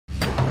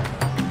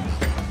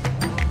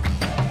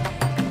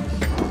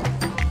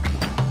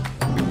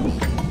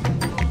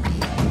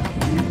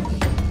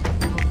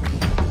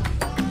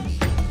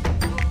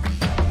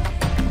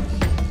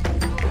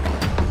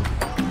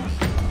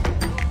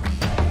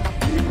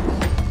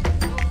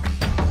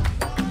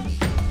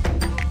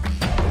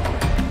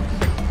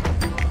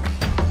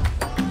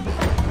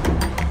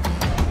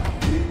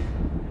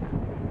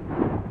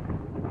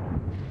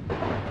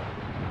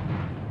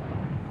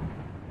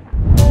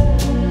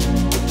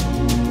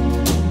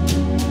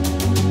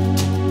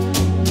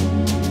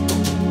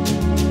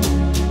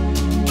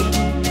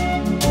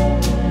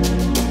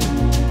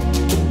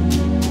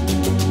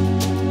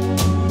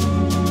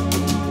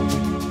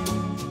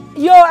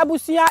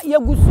Abusua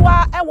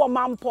yegusua ewo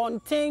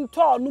mamponten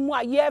to no mu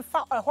aye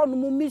fa ho no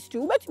mu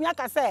mystery ubetumi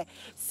aka say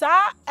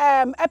sa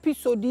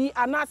episode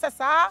anasa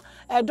sa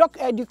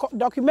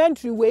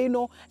documentary we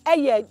no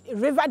eye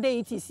river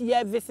deities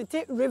ye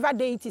visit river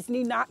deities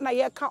ni na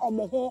ye ka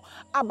omo ho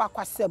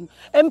abakwasem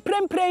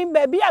empremprem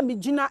ba bia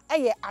megina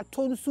eye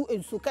Atonsu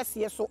ensu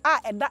kase so a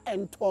eda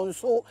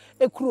entonso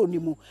ekuro ni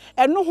mu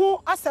eno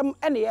ho asem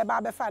ene ye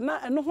ba befa na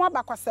eno ho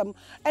abakwasem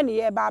ene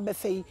ye ba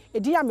befai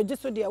edi ya meje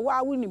so de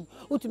wa wonim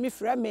utumi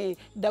frɛ me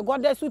the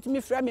goddess utumi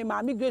frɛ me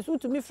Maame Grace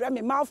utumi frɛ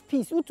me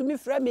mouthpiece utumi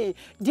frɛ me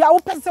dia wo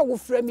pese wo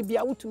frɛ me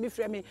bia utumi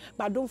frɛ me,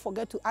 but don't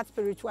forget to add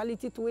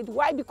spirituality to it.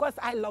 Why? Because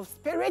I love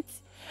spirit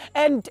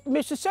and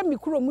me hwehwɛ me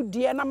kuro mu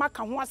de na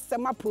maka ho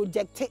asema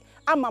project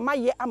amama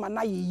ye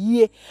amana ye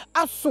yie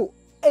aso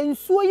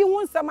ensuo yi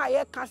ho nsema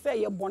ye ka sɛ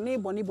ye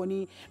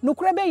boni no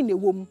kura be ne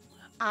wom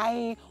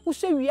ai wo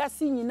hwɛ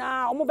wiase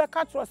nyina omo be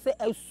ka tro sɛ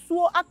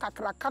asuo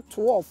akakraka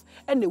 12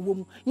 ene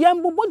wom ye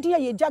mbobodi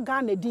ye gya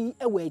Ghana din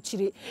e wa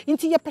akire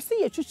nti ye pese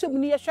ye hwehwɛ mu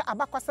ne ye hwɛ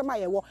abakwasɛm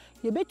ye wo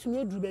ye betumi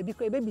aduru ba bi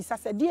ko ye bebisa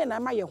sɛ de na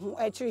ma ye ho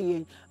akire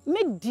ye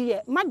me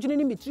de madwene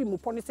ne metri mu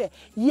pɔ ne sɛ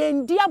ye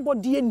ndi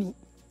abode ni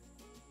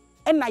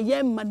ena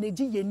ye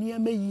manage ye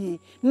niam yie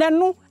na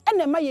no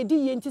ena ma ye di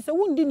ye nti se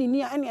wundi ni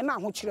nia ena na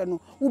ho kire no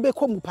wo be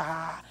komu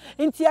pa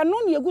nti ano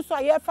ne egu so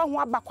aye fa ho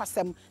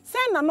abakwasem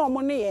sen na no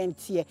mo ne ye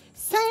ntie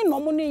sen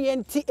no mo ne ye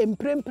nti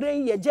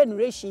emprempren ye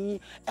generation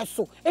yi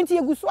eso nti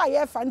egu so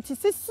aye fa nti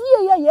sesie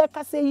ye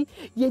kase yi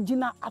ye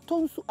gina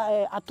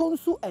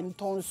atonsu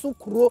entonsu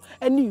kuro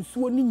eni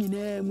nsuo ni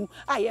nyina mu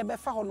aye be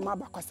fa ho no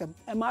abakwasem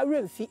e ma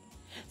remfi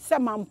se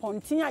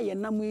mampontin aye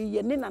nam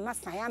ye ne nana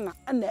Sayana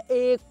na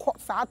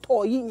sa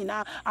to yi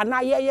nyina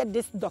ana ye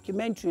this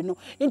documentary no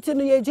nti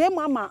no ye je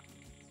mama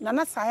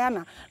nana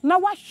Sayana na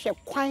wahwe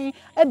kwan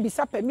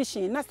abisa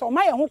permission na so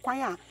ma ye ho kwan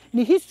a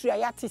ni history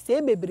ya te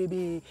se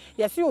bebrebe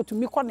ye se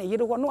otumi kɔ na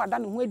yire hɔ no wada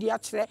ne ho adi a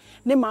kyerɛ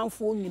ne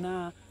manfo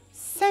nyina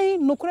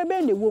sen no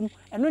korebe ne wom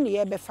eno ne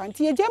ye be fa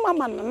nti ye je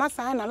mama nana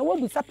Sayana na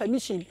wabisa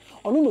permission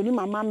ɔno no ni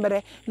mama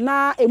mbre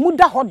na emu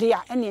da hɔ de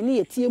a ene ne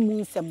ye tie mu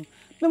nsɛm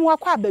memo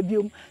akwa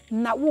ababiom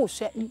na wo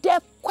hwe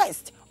the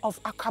Quest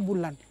of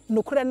Akebulan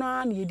no kure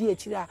no na ye di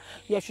akire a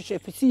ye hwehwe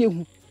pese ye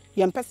hu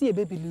ye mpese ye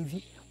be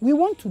believe. We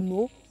want to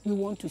know, we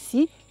want to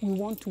see, we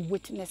want to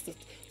witness it.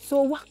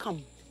 So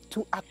welcome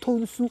to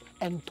Atonsu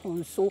and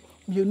Tonso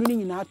mienu ni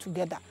nyina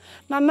together.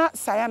 Nana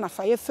Sayana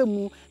fa ye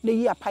femu na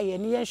yi apaye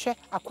ne ye hwe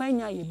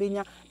akwanya ye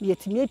benya na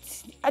yetimi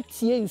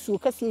atie nsu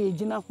kase ye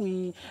gina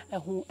hu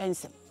ehu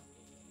ensem.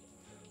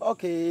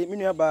 Okay,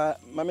 minu aba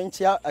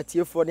mamenchia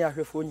atiefo ne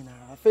ahwefo nyina.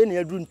 Afa ne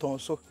aduru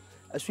ntonso.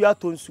 Asu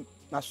Atonsu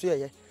na so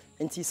ye.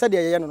 Enti sade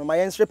ye no ma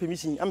yensre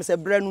permission. Am se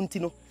bre no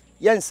ntino.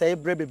 Yense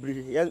bre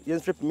bebre.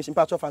 Yensre permission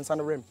part of ansa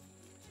no rem.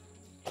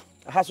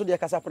 Aha so de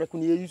kasa preku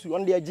ne yusu.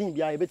 On de agin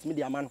bia ye betimi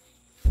de ama no.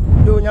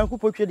 Yo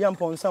nyankopɔ twa de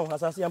amponsa ho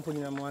asase ampo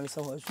nyina mo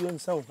ansa ho. Asu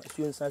nsa ho.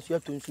 Asu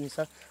Atonsu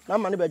nsa. Na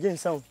ma ne be gin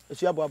nsa ho.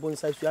 Asu aboabo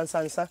nsa. Asu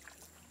ansa.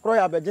 Kro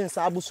ya be gin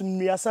nsa abusum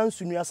nuasa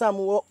nsunuasa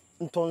mo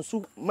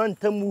ntonsu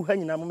mantamu ha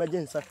nyina mo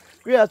magensa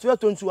we atu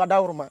Atonsu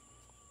adawroma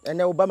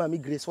ene wo ba Maame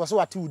Grace wo so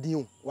wate udin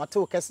o wate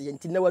wo kese ye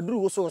nti na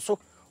waduru wo so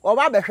wo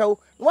ba behwew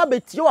na wo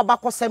betie wo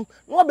bakosem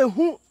na wo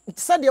behu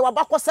sade wo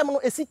bakosem no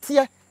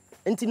esitie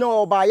nti na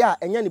wo ba ya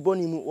enya ne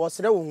boni mu wo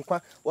sere wo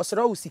nkwa wo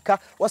sere wo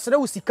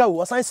sika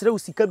wo san sere wo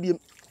sika biem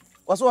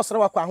wo so wo sere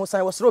wakwa ho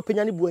san wo sere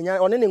openya ne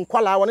buanya one ne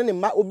nkwala one ne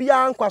ma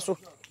obia nkwa so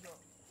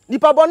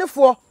nipa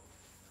bonefo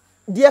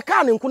de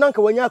ka ne nkuna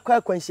nka wanya akwa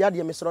akwanhia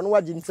de mesoro no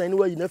wagye nsan ne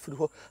wayi na firi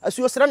ho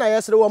asuo sere na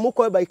yesere wo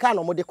mokɔ ba ika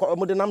no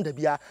mode nam da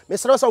bia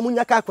mesoro so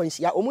munya ka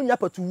akwanhia omunya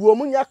patuwo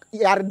omunya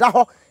yarda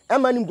ho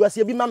ema ne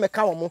mguasie bi ma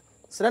meka wo mo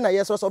sere na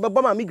yesere so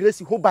obeba Maame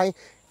Grace ho ban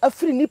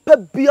afiri nipa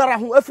biara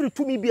ho afiri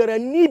tumi biara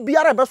ni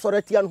biara be soro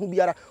atia no ho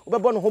biara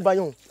obeba no ho ban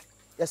ho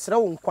yesere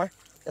wo nkwa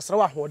yesere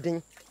wo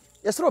ahoden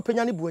yesere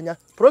openya ne buanya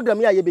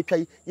program ya ye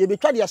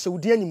betwa de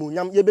ahyewudi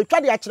animonyam ye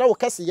betwa de akyere wo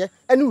keseye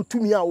ene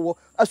utumi a wo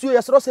asuo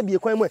yesere se bie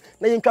kwan mu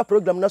na ye ntwa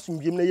program na so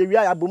mbiem na ye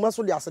wia ya boma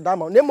so de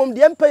asedama na mom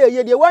de empa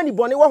ye de wani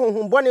bone wo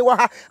honhom bone wo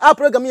ha a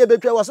program ye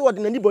betwa wo so wo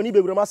de nani bone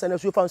bebro ma sa na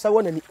asuo fa nsa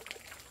wo nani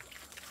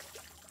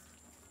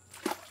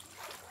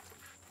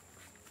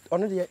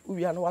ono de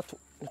wia na wato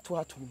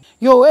ato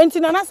yo enti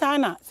nana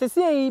Sayana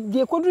sese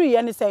de koduru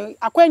ye ne se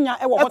akwanya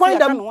e wo hoto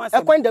ya no ase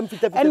akwandam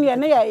fitafita ene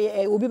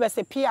ne obi be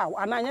se piaw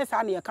ananya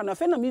sa na ye ka no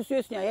fe na mi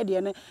suesua ye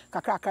de ne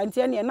kakra nti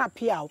ene na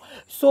piaw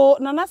so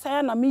nana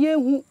Sayana me ye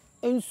hu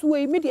ensuo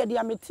yi me de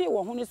amete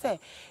wo ho ne se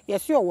ye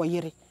se wo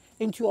yere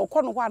enti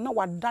okɔ no ho na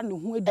wada ne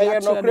ho adi a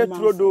kyerɛ no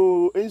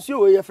trodo ensuo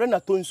wo ye friend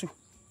Atonsu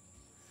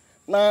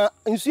na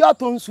ensuo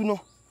Atonsu no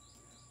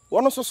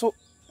wono soso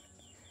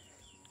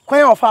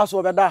kwan ofa so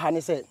obeda ha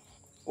ne se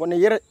wone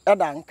yere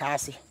eda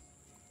nkaase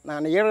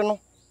na ne yere no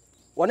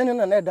wone ne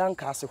na eda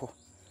nkaase ho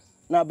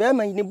na be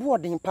ma ni bu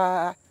odin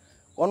pa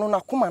ono na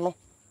koma no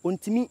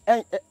ontimi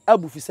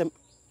abufusem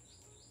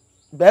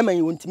be ma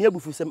yi ontimi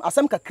abufusem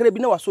asem kakra bi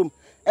na wasom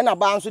e na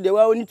ba nso de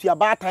wa oni tua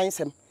ba tan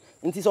sem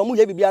nti so mu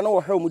ye bibia na wo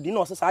hwe mu di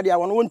na osesa de a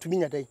wono wontumi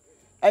nya dai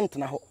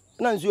entena ho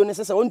na nsuo ne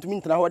sese wontumi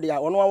ntena ho de a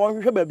ono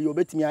wonhwehwe ba bi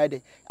obetumi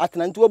ayede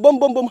atena nti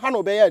obom ha no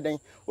obeye den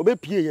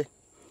obepie ye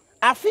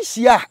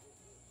afihia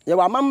ye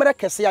wa mamre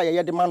kese a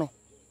ye de ma no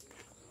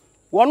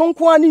wono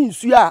nko ani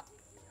nsuo a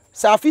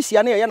sa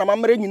afihia na ye na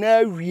mamre nyina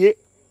awie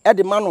e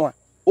de ma no a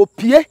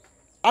opie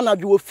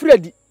anadwo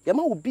ofiradi ye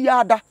ma obi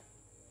ada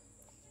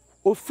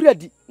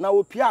ofiradi na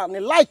opia ne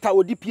light a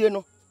odi pie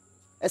no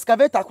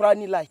excavator kura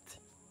ni light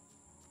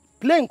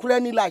plane kura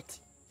ni light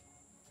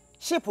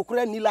ship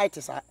kura ni light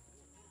sa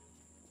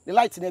the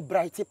light na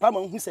bright pa ma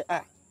hu se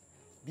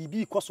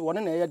bibi koso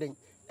wona na ye den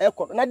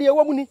ekọ na de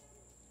ewo mu ni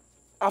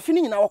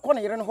afini nyina wokọ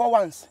na yere ne ho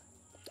once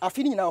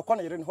afini nyina wokọ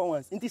na yere ne ho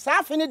once nti sa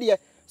afini de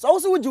so wo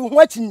se wuji ho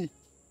achinyi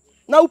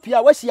na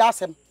upia wahia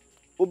asem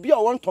obi a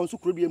won tonso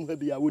kuro bi em ha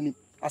bia woni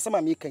asem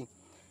am yekan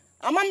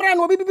amamre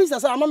na obi bibi se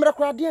amamre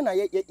kura de na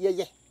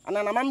ye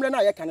ana na amamre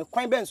na ye kan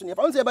kwan ben so ne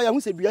fa won se ba ya hu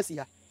se dua si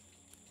ha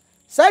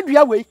sa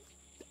dua wei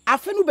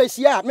afinu be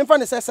hia memfa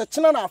ne se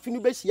chena na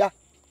afinu be hia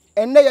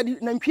enne ye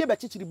na ntwie be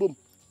chichiri bom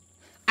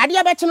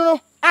ade be cheno no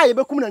ye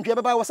bekum na ntwie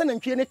be ba wo se na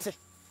ntwie ne te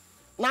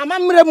na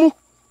amamre mu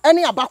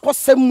ene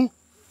abakosam mu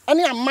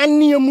ene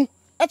amanne mu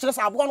e kire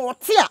se abo no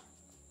wote a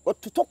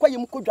otuto kwaye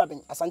mu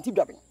kodwaben asanti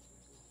dwaben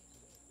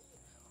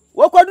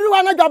wo koduru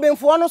wa na dwaben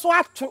fo no so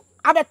ato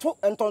abeto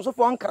entonso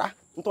fo nkra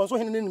ntonso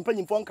hene ne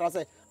mpanyimfo nkra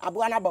se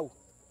abo na bawo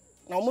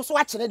na wo so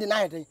akire de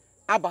na yeden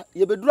aba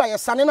ye beduru aye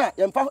sane na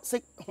ye mfa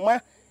se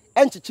homa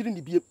enchichiri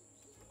ni bie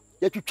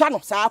ye twitwa no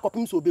saa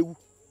akopim so obewu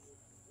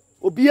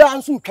obi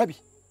anso utwa bi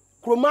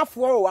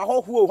kromafo o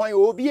ahoho hwan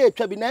obi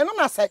etwa bi na eno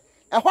na se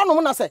ehwo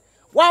no na se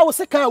wa wo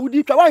se kan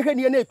wudi twa wa hwe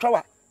ne etwa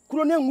wa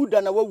kuro na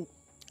nguda na wawu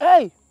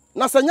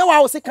na se nya wa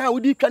wo se kan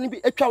wudi twa ne bi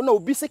etwa na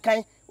obi se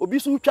kan obi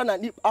so utwa na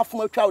ni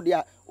afoma twa wo de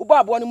a obo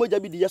abo ne moja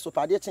bi di yeso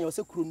pade chen wo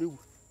se kuro na wu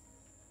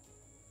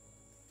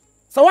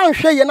sa wa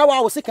hwe ye na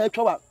wa wo se kan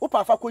etwa wa wo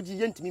pa fa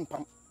koji ye ntimi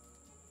mpam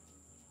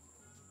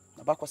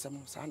na ba kwasem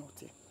no sa na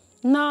ote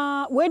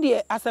na we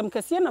de asem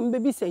kese na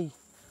mbebi sei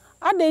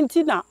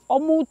adenti na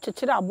omu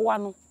chechire aboa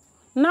no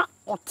na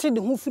ote de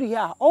ho firi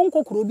ha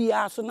onko kuro bi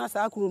aso na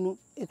sa kuro no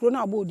ekuro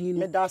na abodi ni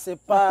me da se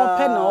pa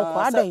ope na okọ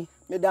adan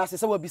me da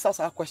se wa bisa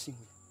sa question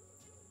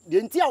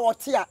de nti a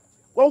wote a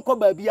wonko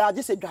ba bi a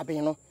je se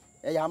dwaben no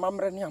e ya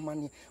amamre ne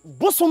amane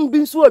bosom bi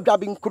nso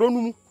adwaben kuro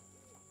no mu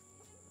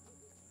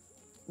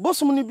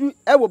bosom ni bi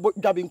e wo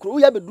dwaben kuro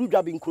ya be du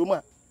dwaben kuro mu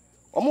a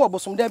omo wo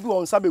bosom da bi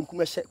won sa benkum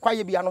hye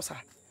kwaye bi ano sa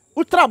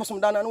utra bosom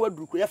da na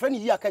waduru kuro ya fa ni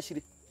yi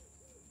akashire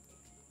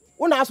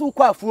wona aso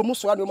kwa afuo mu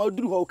so ade ma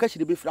duru ho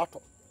akashire be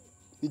firato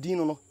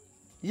idin no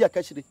yi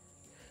akashire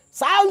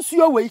sa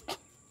nsuo wei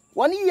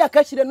woni yi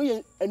akashire no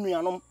ye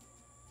anuanom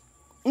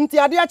nti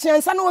ade a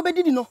chensa na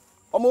obedidi no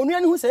omo onua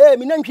ni hu se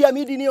mi na ntwia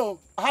mi di ni o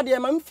ha de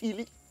ma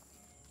mfili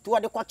to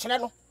ade ko kire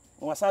no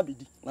wasa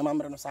bedi na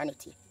mamre no sa na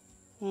tie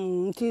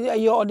nti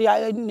ayo ode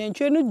na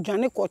ntwe no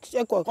dwane ko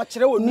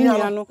kire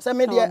onua no se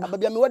me de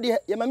ababia me wode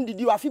ye mam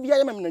didi wa afi bia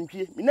ye mam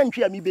na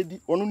ntwia mi bedi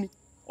ono ni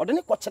ode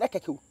ne ko kire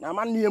kekew na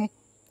amanneam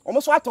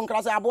omo so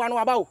atonkra se aboa no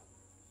aba o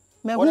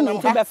me hu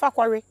nti be fa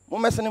kware mo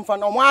mesene mfa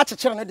na omo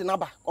akekere ne de na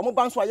ba omo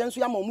ba nso ayenso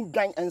ya ma omo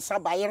dwan ensa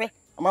bayere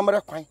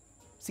amamre kwan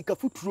sika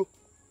futuro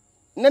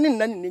nani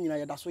nyina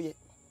ye da so ye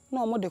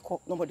na omo de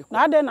ko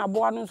na ade na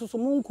aboa no nso so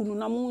mu nkunu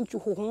na mu ntwi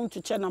hoho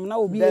ntwche nam na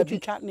obi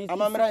etwitwa ne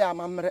amamre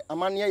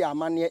ya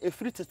amane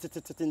efiri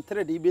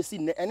tetetetentere de ibesi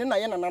ne ene na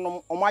ye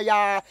nananom omo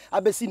ya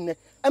abesi ne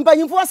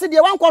empanyimfo ase de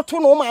wankoto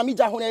no maami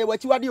gya ho na ye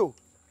wachiwade o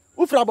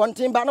ufra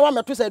bonten ba na wa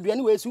meto sa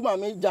aduane we esu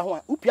maami gya ho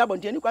a upia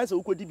bonten ni kwan se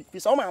ukodi bi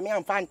fisa o maami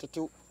amfa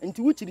antetew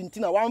enti wuchiri nti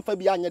na wamfa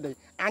bi anye de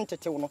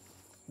antetew no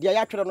de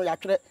ya twere no ya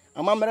twere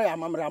amamre ya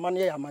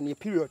amane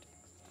period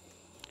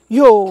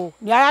yo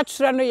ya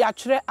twere no ya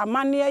twere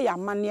amane ya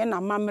amane na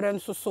amamre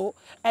nso so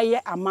eye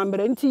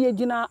amamre nti ye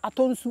gina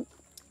atonsu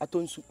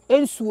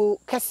ensuo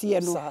kese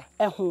no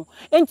eho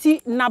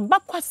enti na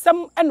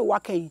bakwasam ene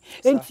wakan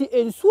enti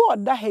ensuo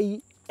oda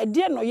hayi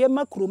ede no ye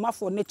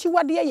makromafo na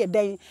chiwade ye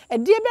den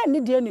ede be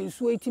ne de na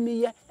ensuo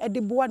etimi ye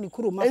ede boa ne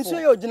kromafo ensuo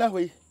ye ogina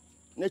hoyi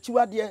na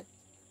chiwade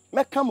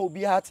meka ma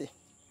obi hate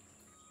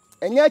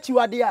enya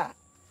chiwade a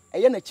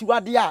eye na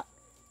chiwade a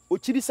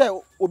ochiri se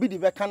obi di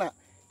be kana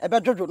ebe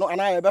dwodwo no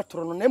ana ebe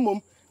toro no na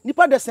mom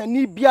nipa de san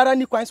ni biara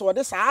ni kwan se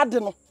wode sa ade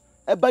no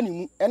eba ni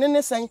mu ene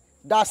ne san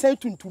da san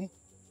tuntum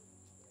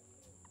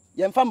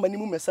ye mfa mani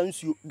mu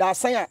mesansuo da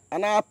san a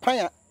ana pan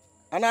a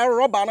ana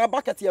rubber ana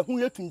bucket ye hu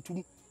ye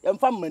tuntum ye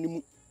mfa mani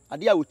mu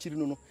ade a ochiri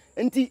no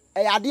enti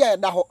ade a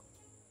da ho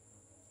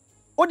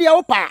ode a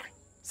wopa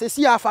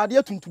sesi afa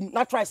ade tuntum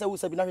na try se wo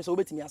sabi na hwe se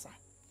obetimi asa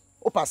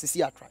wopa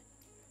sesi a try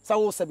sa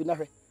wo sabi na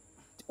hwe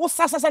wo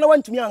sasa na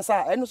wantumi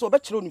ansa eno so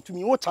obekire oni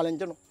tumi wo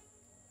challenge no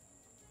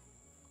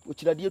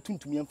ochira de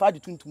tuntum ye mfa ade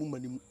tuntum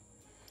mani mu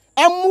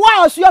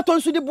emwa asu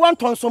atonsu de bo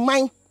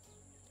antonsoman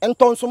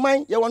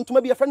entonsoman ye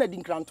wontoma bi ye fra na di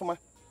nkrantoma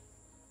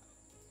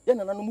ye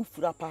nana no mu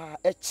fura pa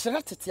e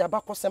kire tete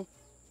abakosem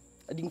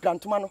di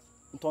nkrantoma no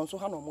ntonso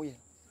ha no mo ye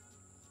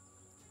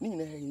ni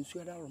nyina he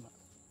nsuo da roma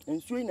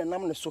nsuo ina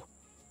nam ne so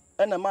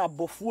ena ma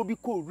abofuo bi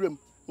ko wrem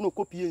na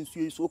okopie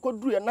nsuo so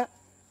okoduru na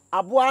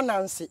aboa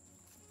nanse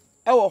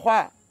e wo ho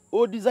a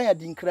o design ya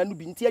dinkra no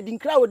bi nti ya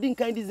dinkra o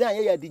dinkan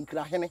design ya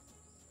dinkra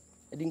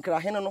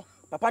hene no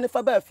papa ne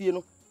fa ba afie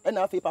no e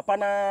na afie papa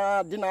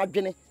na de na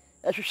adwene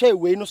ehwehwe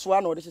wei no so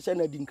a na o de hyehyɛ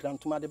na dinkra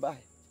ntoma de ba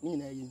ni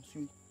nyina ye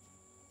nsuo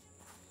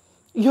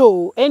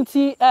yo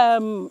enti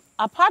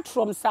apart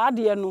from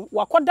saade no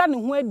wakoda ne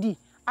ho adi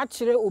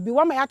akire obi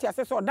wa ma yate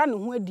asese oda ne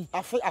ho adi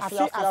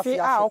afi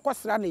a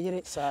okosra ne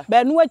yere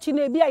ba no achi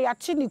na bi a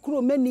yache ne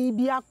kuro mani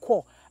bi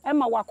akọ e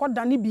ma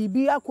wakoda ne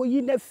bibi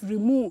akoyi na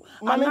firimu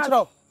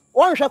ana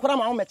won hwe kora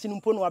ma wo meti no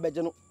mpo no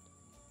abegye no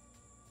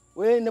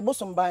we ne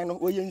bosomban no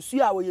we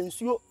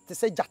yensuo te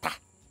se jata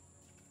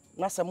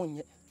na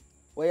samunye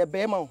we ye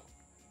be ma wo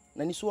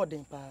na ni so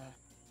oden pa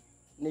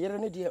ne yere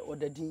ne de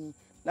odadin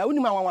na woni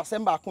ma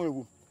wanwasem ba akon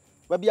ewu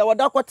ba bia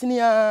woda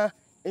kwotene a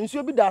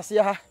ensuo bi daase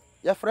ha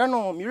ye frɛ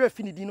no mire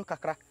fini di no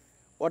kakra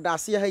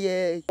odaase ha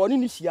ye oni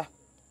ni hia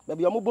ba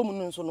bia mo bom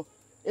no nso no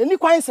eni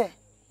kwan se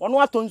ono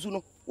Atonsu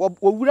no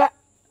wowura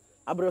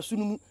abrasu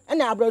no mu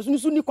ene abrasu no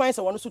so ni kwan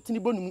se wono so tini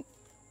bonu mu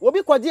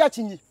obi kwaje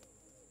achinyi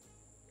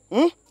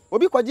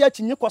obi kwaje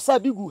achinyi kosa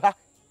bi gu ha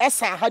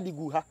esa ha di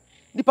gu ha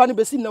nipa no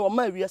besi ne wo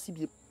ma wiase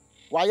biem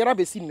wa yera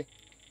besi ne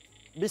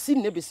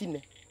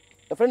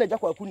e frɛ na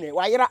jakwaku ne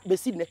wa yera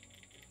besi ne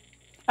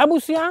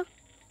abusia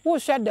wo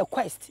share the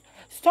quest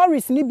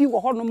stories ni bi wo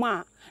hono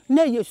ma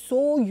na ye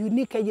so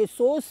unique ye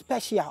so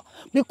special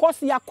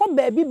because yakọ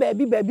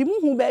baby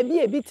muhu baby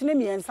e bi tene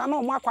miensa na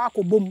omo akọ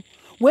akobom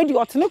we di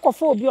otene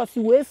kofo obi osi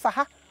we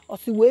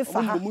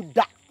fa ha mu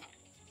da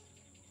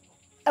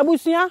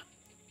abusia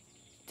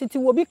titi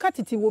wo bi ka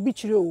titi wo bi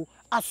chire o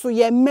aso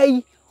ye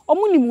mai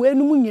omo nim we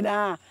nu mu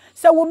nyina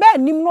se wo ba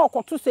nim na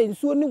okoto se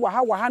nsuo ni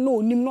waha na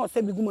onim na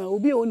osa biguma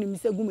obi onim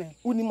se guma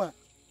unima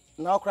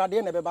na okra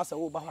de na be ba se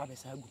wo ba ha be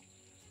sa gu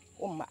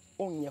omma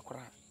onye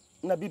kra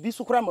na bibi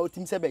su kra ma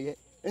otim se beye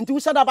enti wo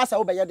sada ba se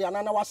wo beye de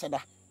anana wa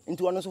seda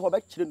enti wono so ho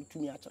ba kire no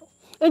tumi a kire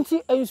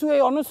enti ensuo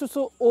ye ono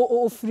so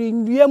ofiri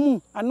ndua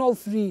mu ana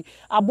ofiri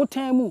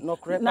abotan mu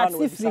na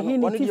sifiri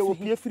hin ni ti wo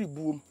pie firi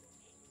buom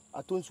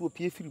Atonsu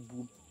opie firi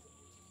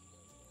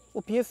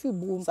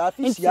buom sa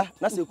afisia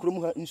na se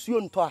krom ha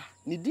nsuo nto a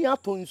ne din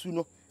Atonsu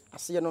no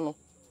ase no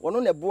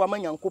wono na boa ma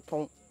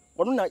Nyankopon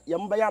wono na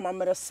yemba ya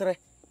mamere sere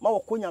ma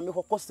wokonya me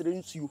hokosere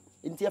nsuo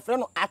enti efre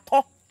no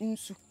atọ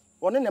nsu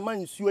wono na ma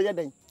nsuo ye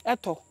den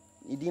eto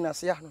ne din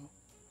ase ya no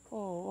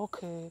oh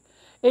okay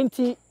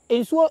enti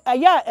ensuo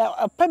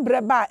aya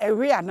pebre ba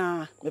ewe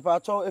ana me pa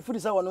cho efiri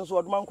se wono nso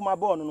oduma nkoma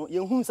ba ono no ye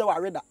hu se wa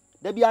reda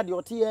da bia de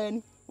ote ya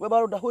ni we ba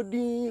roda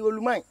hodin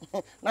oluman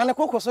na ne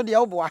kokoso de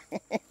oboa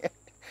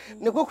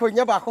ne kokoro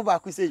nya ba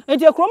ko sei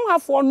enti ekrom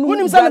hafo no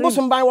wonim se ne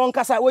bosomban won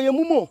kasa we ye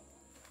mumo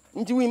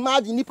nti we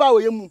imagine nipa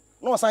we ye mu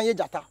na osan ye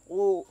jata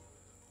o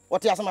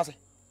ote asemase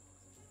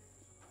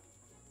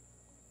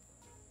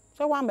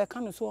so wa me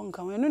kan so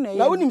nkan we no na ye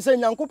na wonim se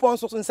Nyankopon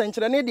so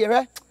nsenkyere ne de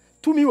hwe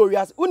tumi wo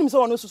wiase wonim se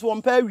wono so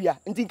won pa awia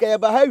nti nka ye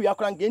ba ha awia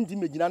kora nka ndi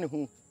megina ne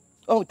ho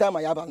o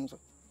time ya ba nso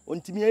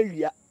ontimi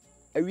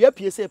awia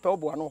pie se pe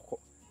oboa no kọ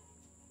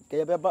ka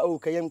ye beba o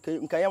ka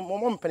ye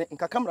mo mpene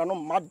nka kamera no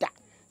mada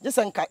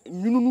jese nka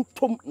nwunu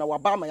tom na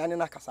waba ma ya ne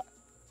na kasa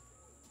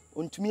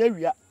ontumi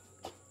awia.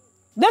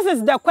 This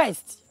is the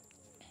quest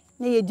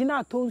na ye gina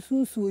Atonsu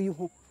nsuo yi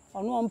ho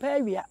ono ompa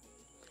awia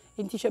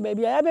nti hwe ba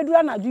bia ya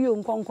bedura na adwo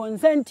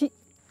nkonkonsanti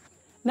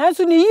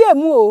nanso ni yie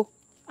mu o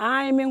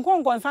ai me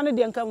nkonkonsan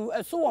de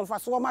nka so won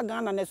faso ma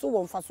Ghana na so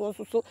won faso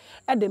so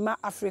e de ma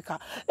Africa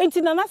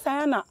nti na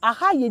Sayana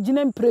aha ye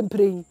gina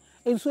mprempren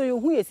enso ye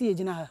hu ye si ye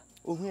gina ha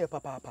ohu ye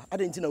papa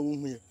ade nti na wo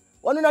hu ye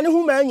wono na ne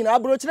hu ma nyina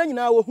abrochire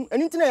nyina wo hu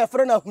eni nti na ye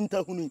fere na hunta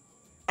hunu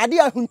ade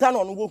ahunta na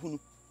ono wo hunu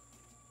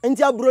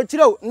nti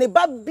abrochire ne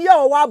ba bia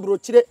wo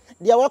abrochire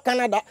de wo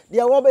Canada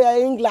de wo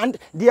England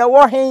de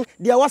wo hen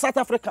de wo South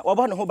Africa wo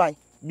ba ne ho ban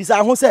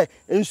bisa ho se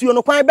ensuo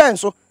no kwan ben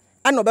so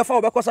ana obefa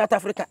obekọ South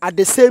Africa at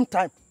the same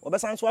time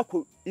obesan so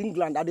akọ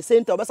England at the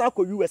same time obesan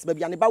akọ US ba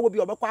bia ne ba wo bi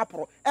obekọ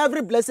apro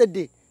every blessed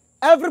day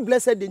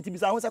nti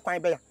bisa ho se kwan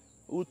be ya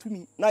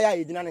otumi na ya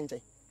yedina ne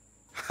nche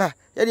ha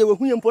ya de wo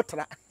hu ye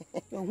mpotra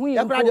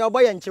ya bra de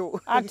oboye nchew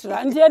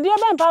atra nti e de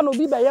ba mpa no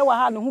bi be ye wa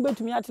ha no hu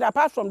betumi atra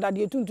apart from that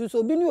ye tuntu so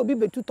obi ni obi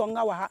betu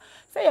tonga wa ha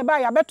say ye ba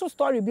ya beto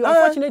story bi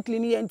unfortunately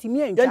ni ye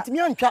ntimi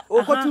antwa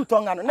okotu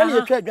tonga no na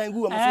ye twa adwan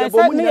gu wo mo so ye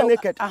bo mu ni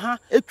naked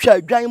etwa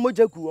adwan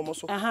moja gu wo mo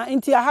so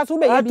nti aha so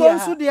be ye bia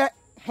Atonsu de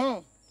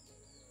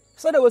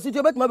say da wo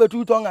sitio betuma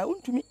betu tonga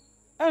untumi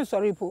en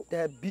sorry po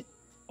da bi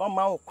o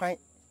ma wo kwan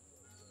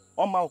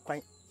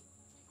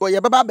o ye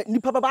baba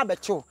nipa baba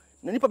bechew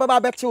na nipa baba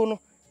bechew no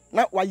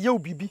na wa ye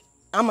obibi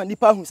ama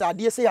nipa hu sa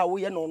ade se ya wo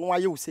ye no no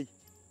aye wo sei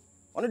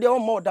ono de o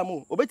ma odam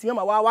o obetimi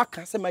ma wa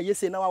ka se ma ye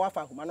sei na wa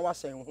fa homa na wa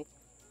sen ho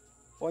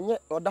onye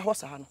oda ho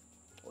sa ha no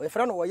o ye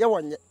fra no wo ye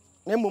wonye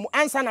na mum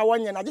ansa na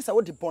wonye na je se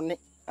wo de bone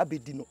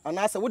abedi no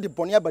ana se wo de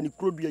bone aba ni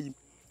kuro dua yim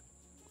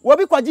wo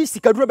bi kwaji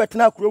sikaduro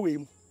betena kuro we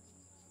mu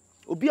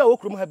obi a wo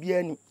kuro mu ha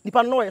bia ni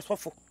nipa no ye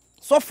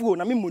sofo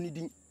na me moni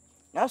din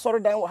na soro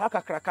dan wo ha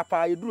kakra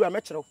kapa ye duru a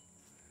me kire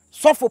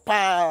sofo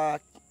pa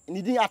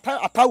ni din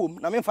atawom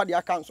na me fa de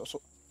aka nso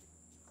so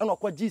ana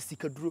kwa ji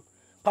sikaduro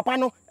papa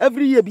no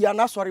every year bia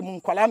na sori mu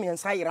nkwala me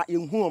nsa yira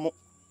yenhu mo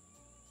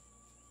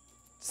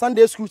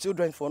Sunday school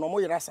children for no mo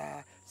yera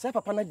saa say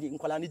papa na di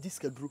nkwala ne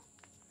diska duro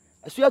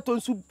asu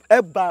Atonsu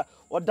eba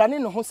odane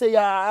ne ho say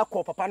ya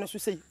akọ papa no so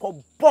say ko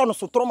born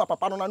so troma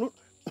papa no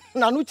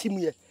na no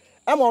chimye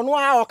e mo no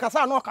a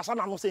okasa na okasa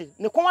na no say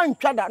ne ko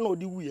antwa da na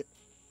odi wuye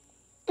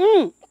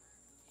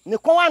ne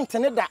ko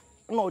antene da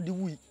na odi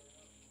wuyi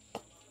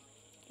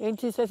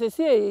enti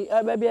sese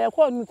baby e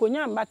ko ni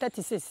konya mba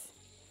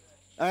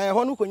 36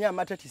 ho no konya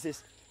mba 36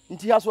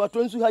 nti haso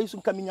Atonsu ha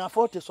yisu kaminya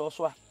 40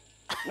 so a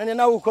na ne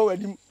na wo ko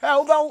wadim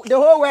the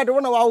whole world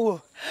wona wa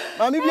wo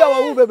mami bia wa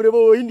wo bebrebe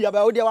o India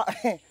ba wo dia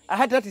I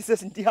had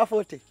 36 nti ha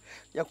 40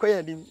 ya kwa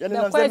yadim ya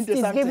na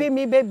 70 something giving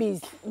me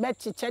babies bet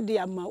chiche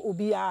dia ma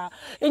obi a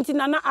enti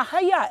nana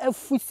ahaya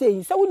afu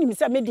sei se wonim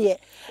se me de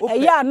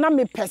ya na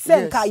me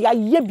percent ka ya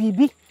ye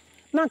bibi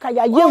na ka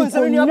ya ye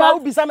nko ba wo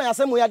bisa ma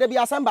yasem ya da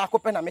bia asem ba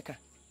akopɛ na meka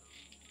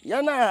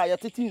ya na ya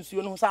teti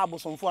nsuo no sa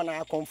abosomfo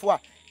na akonfo a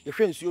ye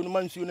hwɛ nsuo no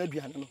ma nsuo no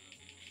aduane no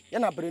ya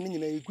na bere ne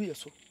nyina egu ye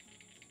so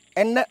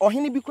enne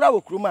ohene bi kura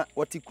wo kroma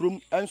wote krom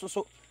enso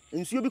so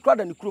nsuo bi kura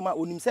da ne kroma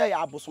onim se ya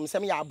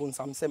abosomsem ya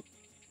abonsamsem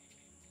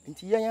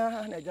nti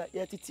ya na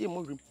ya titi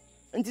mo hwim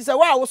nti se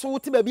wa wo so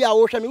wote ba bi a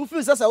wo hwɛ me wo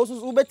feel se wo so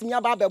wo betimi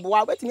aba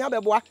abeboa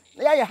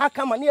na ya ha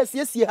kama na ya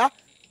siesie ha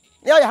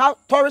na ya ha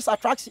tourist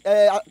attraction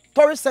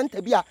tourist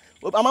center bi a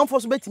amanfo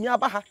so betimi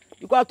aba ha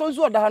because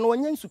Atonsu oda ha no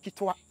onye nsu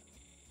kitwa.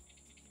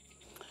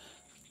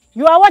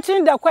 You are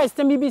watching the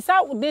question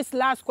bibisa this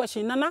last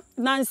question nana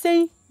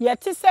nansen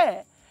yete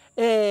se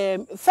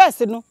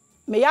first no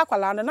me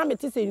yakwala na me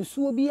te se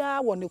nsuo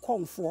bia wo ne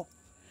konfo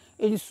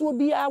nsuo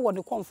bia wo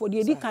ne konfo de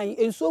edi kan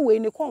nsuo we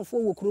ne konfo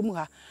wo krom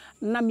ha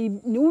na me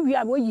ne wi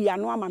a wo yi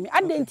ano ama me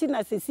adenti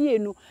na sesie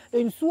no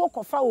nsuo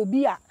kofa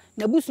obi a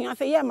na busua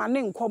fe ye ma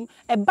ne nkom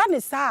eba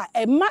ne saa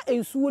ema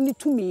nsuo ni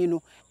tumi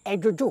no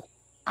edwojo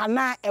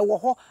ana ewo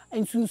ho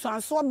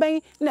nsusuanso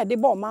ben na de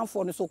ba o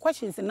manfo no so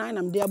questions 9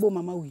 am de abo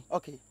mama wi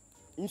okay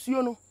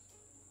nsuo no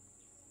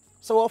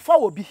so wo fa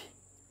obi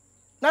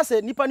na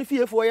se nipa ni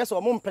fiefo ye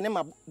so mo mpene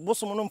ma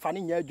bosom no mfa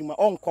ne nya adwuma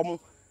onkom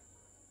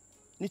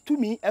ni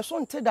tumi eso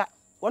nteda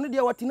wono de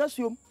watina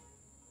suom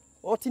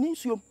otini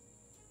suom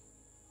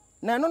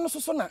na no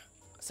so na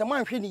se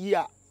manhwe ni yi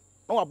a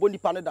na wabo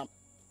nipa no dam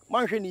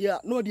manhwe ni yi a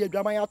na odi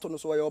adwaman ato no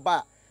so ye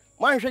oba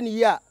manhwe ni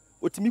yi a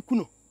otimi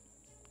kuno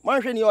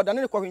manhwe ni yi oda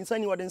ne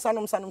kwahwensani ode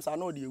nsanom sa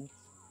na odi ewu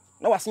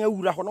na wasen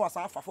awura ho na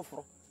wasan afa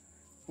foforo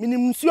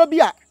minim nsuo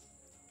bi a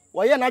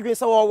woye na adwen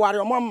se wo ware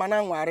o mamma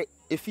na nware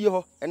efie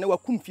ho ene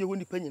wakum fie ho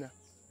nipa nyina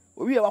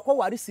owie wakọ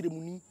ware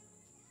siremuni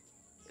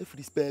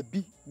efiri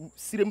spaabi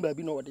sirem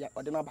baabi na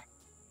ode na ba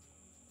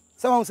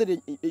se won se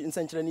de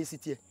nsankyere ni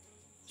sitie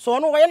so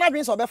no woye na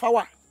adwen se obefa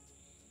wa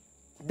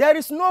there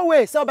is no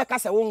way se obeka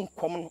se won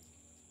kom no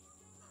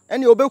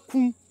ene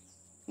obekum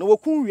na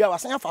wokum wi a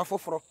wasan afa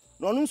foforo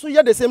na onu nso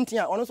ye the same thing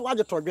a onu nso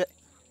waje todwe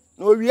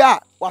na owie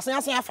a wasan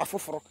afa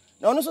foforo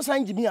na onu nso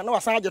san gibi a na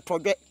wasan aje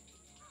todwe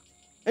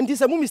enti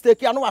se mu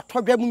mistake a na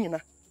watodwe mu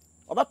nyina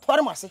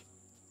obatore mase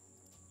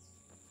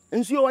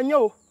nsuo wanye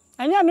o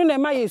anya no na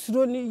ma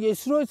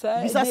yesuro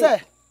sa bisa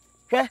se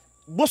hwe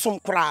bosom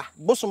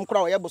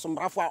kra oye bosom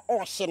brafo a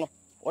o hye no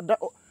oda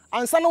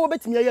ansa na wo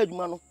betimi ayi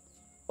adwuma no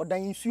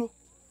odan nsuo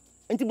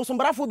enti bosom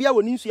brafo bia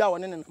woni nsuo a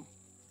woni nenam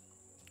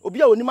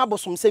obi a woni ma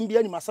bosom sem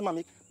bia ni masema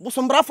me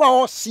bosom brafo a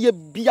o hye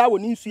bia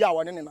woni nsuo a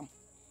woni nenam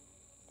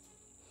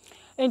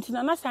enti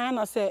na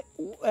Sayana se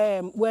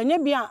wanye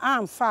bia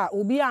amfa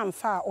obi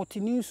amfa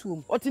otini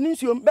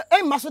nsuom be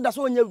maso da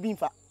so onya bi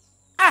mfa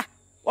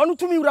onu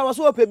tumi wura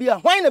waso opa bia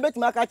hwan na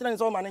betimi aka kire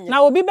nso ma ne nya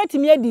na obi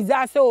betimi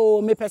adiza se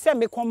o me pese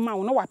me komma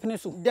wo na wapene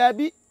so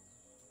dabi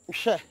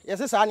hwe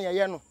yese saa ne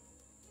ye no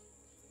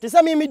te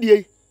se me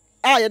die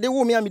a ye de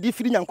wo me a me di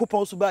firi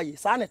nyankopon so ba yi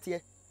saa ne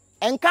te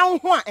enkan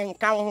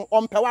ho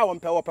ompewa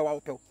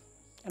ompewa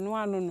eno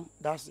anu no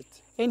that's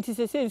it enti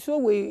se nso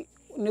we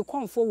ne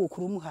konfo wo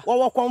krom ha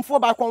wo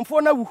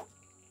konfo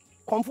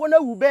na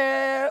wu be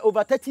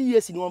over 30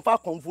 years ni won fa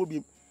konfo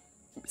bi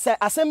se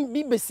asem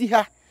bi besi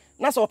ha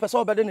na so opese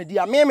obede na di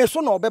a me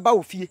so na obeba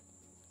ofie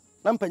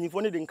na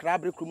mpanyifo ne de nkra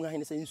abre krom ha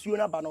ne se nsuo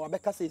na ba na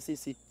wabeka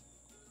se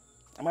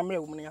amamre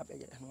wo ne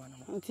abeye no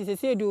ano nti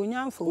se de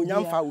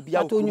onyamfa obi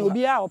a otonyo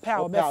obi a ope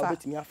a obefa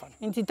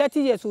nti 30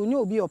 years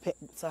onyo obi ope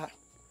sa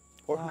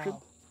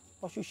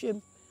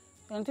ohwehwem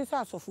nti sa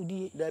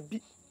asofudie da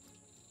bi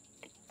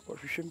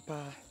ohwehwem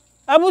pa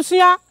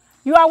abusia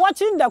you are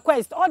watching the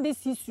quest all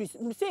these histories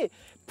we say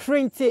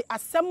print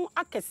asem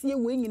akese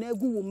we nyina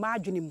egu wo ma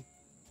adwene mu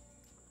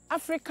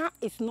Africa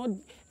is not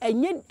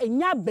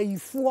enya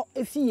bayifo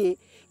efie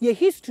ye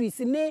histories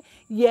ne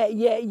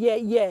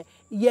ye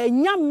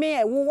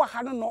nyame wo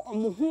ha no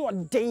omo ho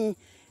den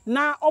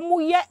na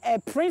omo ye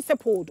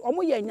principled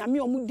omo ye nyame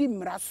omo di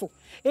mraso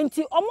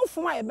enti omo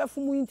fom a ye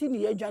befom enti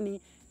ne yadwane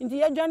enti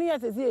yadwane ya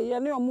sese ye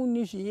ne omo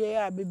ni hwie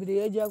a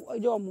bebre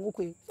ya omo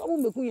okwe omo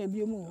meku ya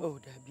bi mu oh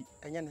dabi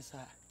enya ne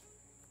sa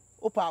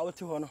opa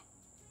oti ho no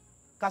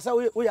kasa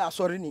we ya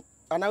asori ni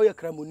ana we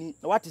kramoni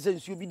na wate se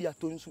nsuo bi di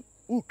Atonsu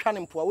utwane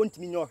mpoa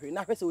wontimi nya ohwe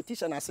na hwese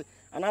otisha na ase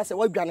ana se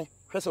wadwane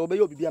hwese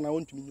obeye obibia na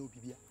wontimi nya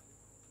obibia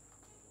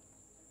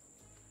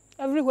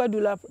Everywhere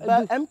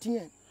But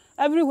MTN.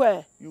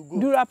 Everywhere. You go.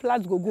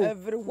 Duraplast go.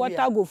 Everywhere.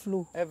 Water go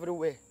flow.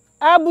 Everywhere.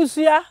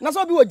 Abusia. Na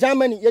so bi wo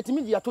Germany,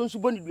 yetimi di Atonsu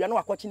boni dua na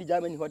wakwachi ni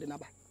Germany ho de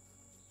naba.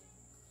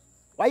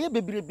 Waye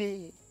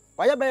bebrebe.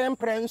 Waye be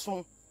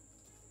emprenso.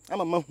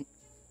 Ama mahu.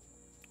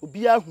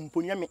 Obi ahu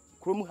mponyame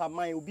kromu ha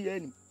man obi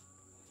ani.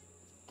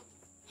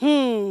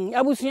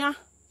 Abusia.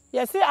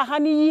 Yesi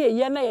ahani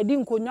ye na ye di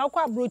nkonya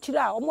kwa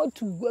brochira a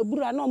omotu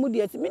abura na omudi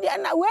eti. Me de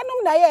na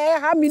wenum na ye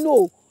ha mi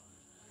no.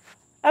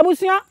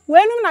 Abusia,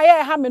 wenum na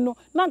ye ha me no.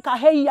 Na nka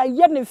ha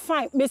ye ne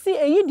fine. Me see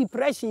eyi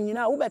depression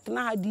nyina wo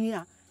betena ha din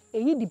a.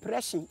 Eyi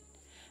depression.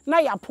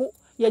 Na yapo,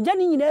 ye gya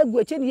ni nyina agu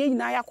eche ne ye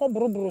nyina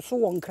yakɔboroboro so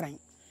wɔ nkran.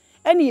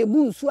 Ene ye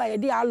bu nsu a ye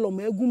de alom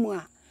agum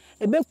a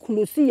ebe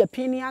close ye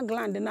pineal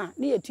gland na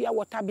ye tua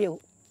water bill.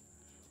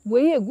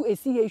 We ye egu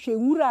esi ye hwe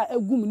nwura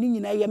agum ni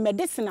nyina ye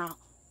medicinal.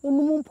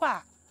 Onum mpo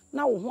a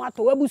na wo ho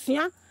ato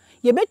abusua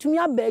ye betumi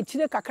aba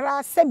akire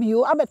kakra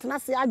sebio abetena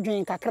se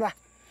adwen kakra.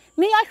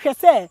 Ni ya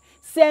hwe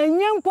se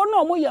enye mpo na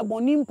omo ye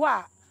boni mpo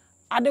a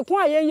adeko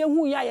a ye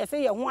hu ya ye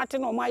se ye ho ate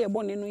na omo aye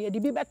boni no ye de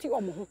bi beti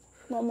omo ho.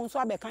 No mo so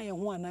abeka ye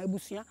ho ana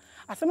abusua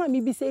asema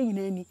mi bi se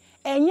yina ani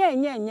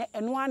enye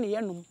eno ana ye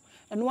nom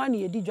eno ana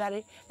ye di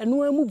dware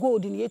eno amu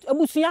gold ni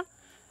abusua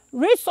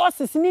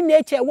resources ni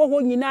nature wo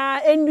ho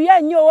nyina enua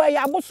enye o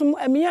ya abosom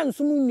amiya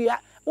nsum nnua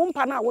wo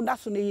mpa na woda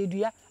so na ye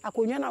dua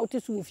akonwa na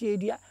wote so ofie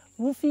dua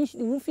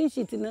roofing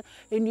sheet na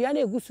enua na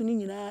egusu ni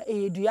nyina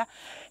edua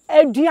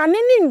aduane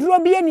ni nduro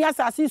bi eni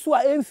asase so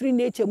a emfiri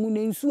nature mu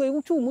na nsuo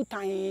wutwu mu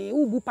tan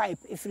ubu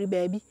pipe efiri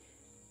baabi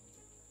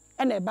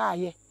ene ba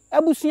ye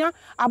abusia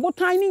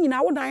abotan ni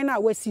nyina wodan na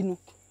wasi no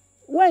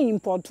when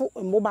import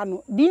mboba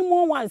no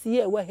demon ones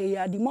here we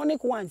here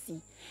demonic ones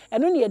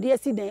eno ne ye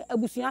asi den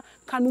abusia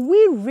can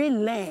we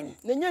relearn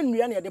nenya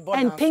nnua na ye de bodan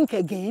and think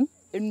again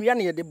nnua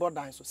na ye de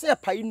bodan so say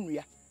pai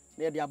nnua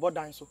na ye de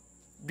abodan so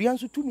dua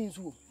nso tumi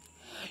nso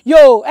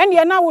yo and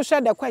ye na wo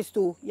share the quest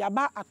o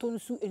yaba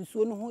atonsu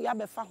ensuo no ho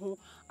yabefa ho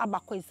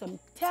abakwensem.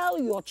 Tell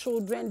your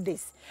children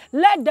this,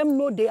 let them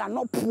know they are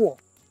not poor,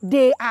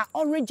 they are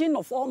origin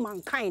of all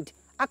mankind.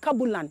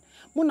 Akabulan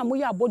muna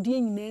moya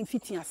abodi nyina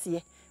mfiti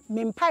ase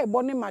mempa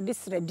ebo ne made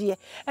srede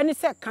ene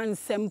se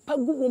kansempa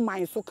gu wo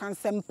man so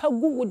kansempa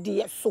gu wo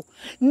de so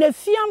na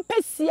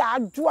fiampesi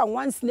adwo a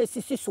once na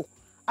sisi so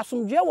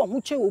asomdwe wo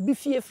ho che obi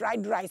fie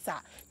fried rice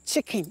a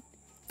chicken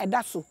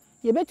eda so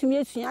ye betumi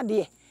asua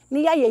de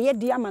ne ya ye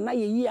de ama na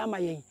ye yi ama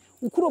ye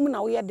ukurom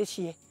na wo ye de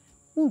hye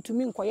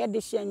untumi nkoye de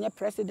hye enye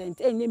president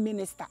enye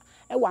minister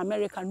e wo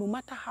America, no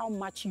matter how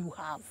much you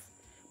have.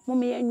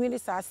 Mummy enwele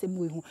sa asem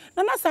wehu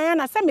na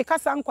Sayana se me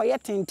kasa nkoye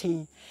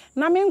tenten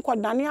na me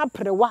nkodane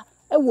aprewa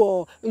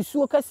ewo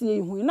nsuo kase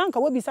yehu na nka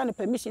wabisa ne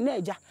permission na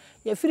eja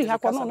ya firi ha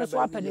kono no so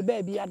apede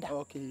ba bi ada.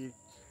 Okay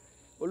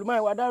oluman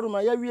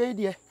wadaruma ya wie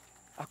de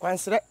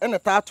akwansere ene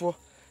taato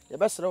ye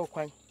besere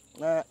okwan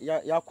na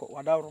yakọ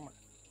wadaruma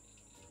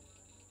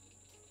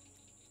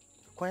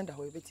kwan da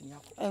ho ebetimi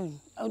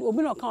akọ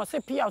obi no kan o se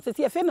pia o se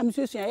ye fe na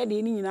msuasua ye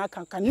de ni nyina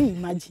kan ni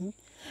imagine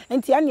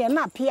enti ane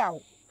na pia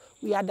o.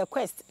 We are the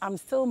Quest. I'm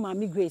still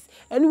Maame Grace.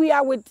 And we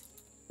are with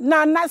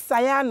Nana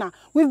Sayana.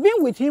 We've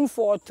been with him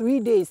for 3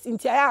 days.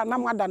 Intiaya na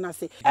mwadana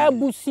se.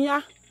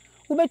 Ebusia.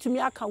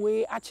 Ubetumi aka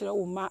we achire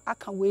wo ma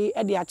aka we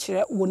e de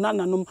achire wo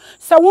nananom.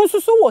 Sa won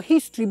susu wo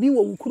history bi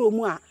wo nkuro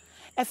mu a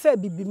efa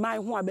bibiman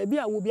ho a ba bi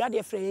a wo bi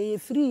ade frɛ ye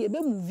free ye be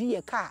movie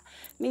ye car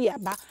ne ya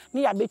ba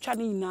ne ya betwa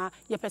ne nyina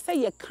ye pese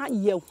ye ka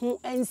ye ho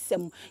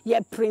ensem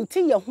ye print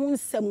ye ho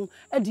ensem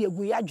e de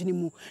agu ya adwene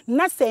mu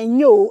na sa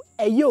enye o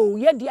eye o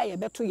ye de ye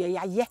beto ye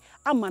yaye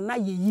ama na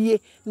ye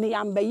yie ne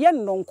ya mbe ye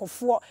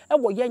nnonkofo e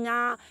wo ye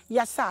nya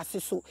ya saase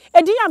so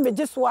e di ya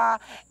meje so a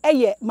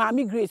eye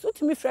Maame Grace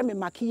utimi frɛ me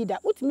Makida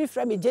utimi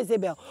frɛ me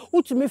Jezebel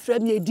utimi frɛ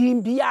me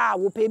Edim bia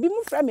wo pe bi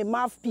mu frɛ me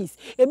mouthpiece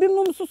ebi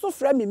mu so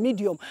frɛ me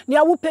medium ne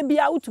ya wo pe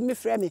bia utimi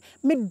frɛ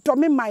me dɔ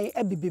me man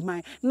ebibi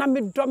man na me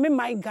dɔ me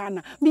man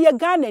Ghana me ye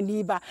Ghana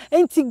ni ba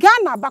enti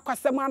Ghana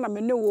bakwasɛm ana me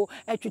ne wo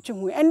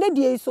etwetwe ho ende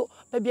die so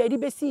ba bia di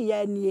besi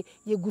ya nie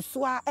ye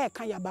guso a e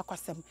kan ya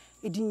bakwasɛm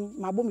edin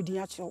mabo me din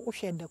a kyerɛ wo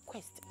hwɛ the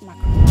Quest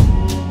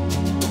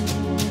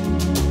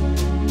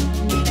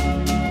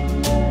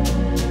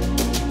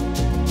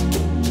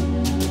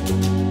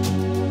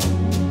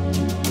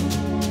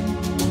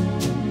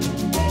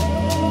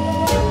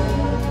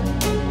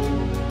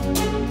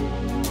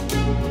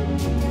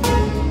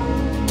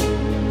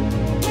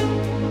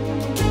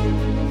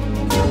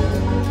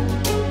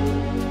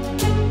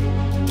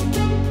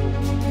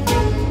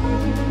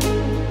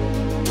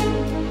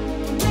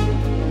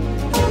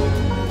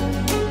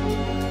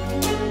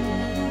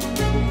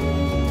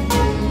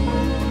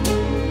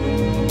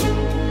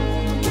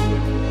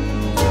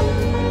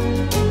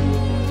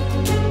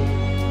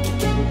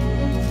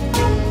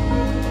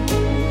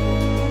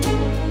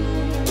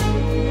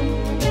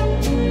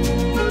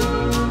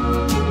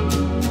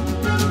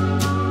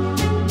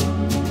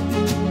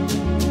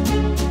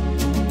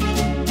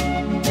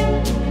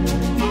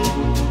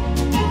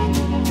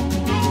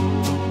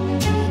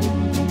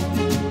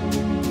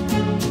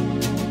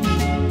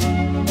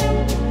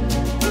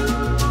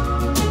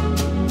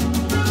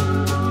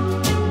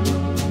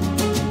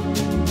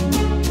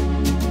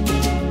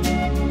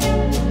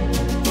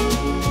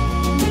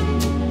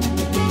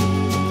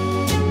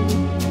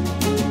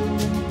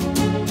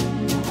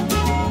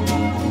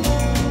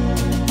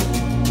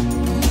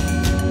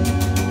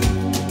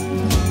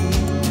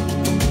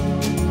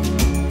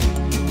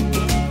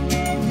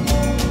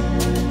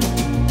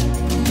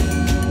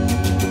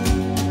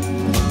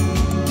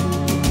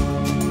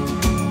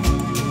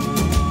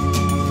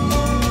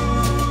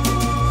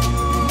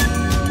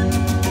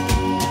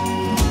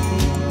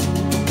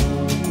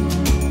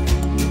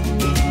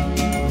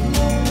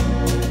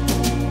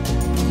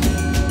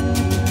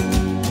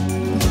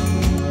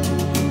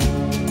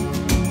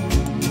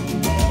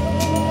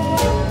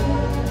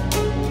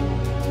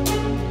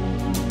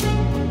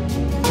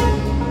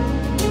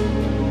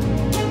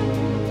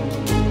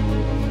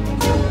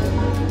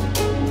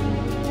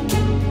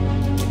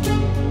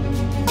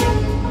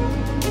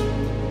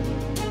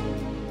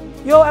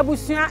Yo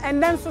abusua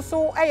and then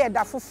so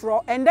da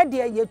foforo and that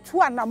dey ye tu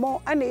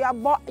anamo and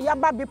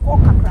yaba bipo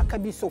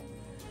kakraka bi so.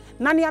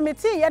 Na ne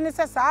ameti ye ne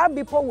se saa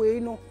bipo we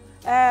no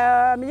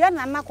ye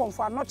nana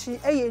konfo anochi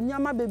eye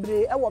nyama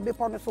bebre e wo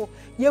bipo no so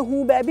ye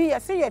hu ba bi ye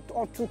se ye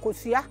otu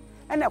kosua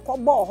ene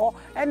kobo ho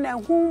ene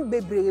hu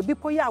bebre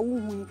bipo ya wo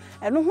hu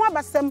eno ho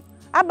abasem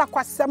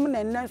abakwasem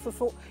na nen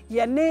so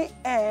ye ne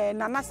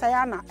nana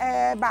Sayana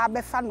ba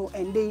abefa no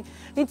ende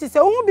nti se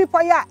hu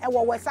bipo ya e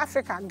wo West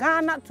Africa,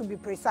 Ghana to be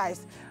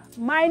precise.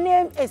 My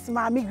name is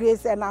Maame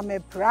Grace and I'm a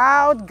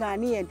proud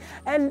Ghanaian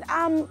and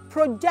I'm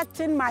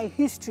projecting my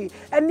history.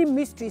 Any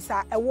mysteries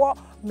are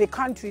my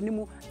country.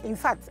 In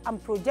fact, I'm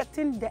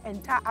projecting the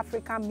entire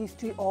African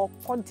mystery or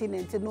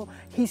continental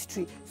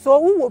history.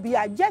 So who will be?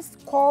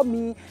 Just call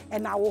me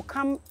and I will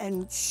come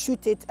and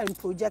shoot it and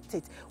project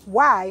it.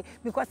 Why?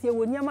 Because you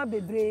will never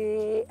be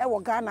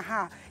Ghana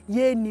ha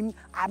ye nim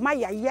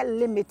amaya ye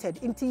limited.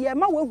 Inti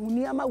yema we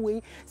huniama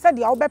we said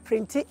the albe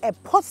printing a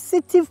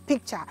positive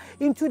picture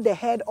into the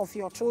head of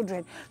your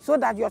children so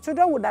that your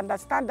children would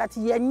understand that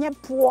yenye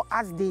poor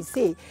as they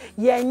say.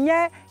 We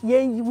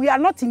are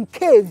not in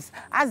caves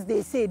as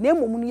they say.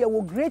 Name ye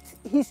will great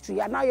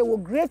history and now you will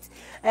great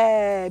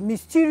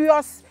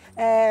mysterious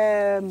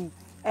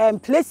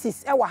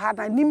places e wa ha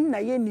na nim na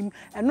ye nim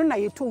eno na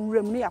ye to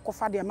nwuram ne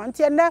yakofa de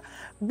mante na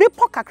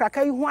bipo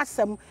kakraka yi ho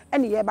asem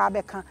ene ye ba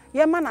beka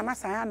ye ma nana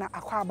Sayana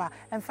akwaba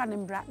emfa ne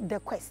mbra the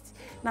quest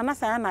nana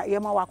Sayana ye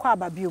ma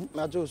wakwaba biom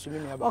na jo so mi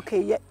aba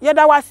okay ye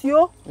da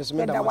wasio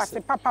ye da wase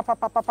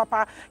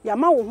papa ya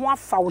ma wo ho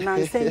afa wo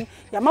nansen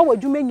ya ma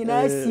wadwuma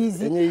nyina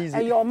asizi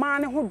e ye o ma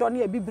ne ho do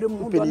ne bibrem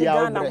ho do ne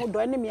Ghana ho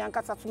do ne mi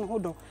ankasa so ho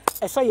do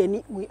e so ye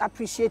ni we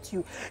appreciate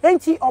you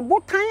enti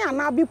obotan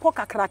ana bipo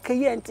kakraka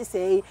ye enti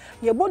say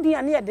body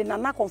and the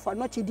nana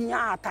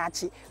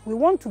attach. We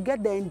want to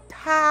get the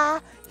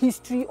entire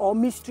history or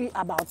mystery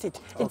about it.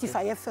 Okay.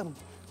 FM.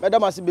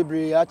 Madam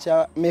Asibebre,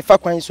 acha me fa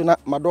kwan so na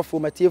madofo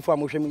matiefo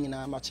amohwem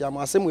nyina machi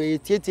amasem we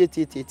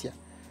tie.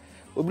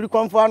 Obri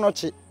kwanfo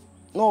anochi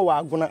no wa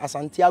agona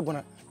asante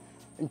agona.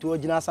 Nti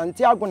ogina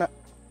asante agona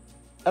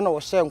na wo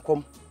hye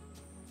nkom.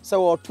 Se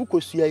wo tu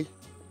kosua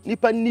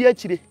nipa nni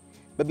akire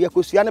ba bia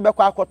kosua ne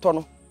bekọ akoto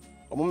no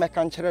omo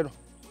meka nkere no.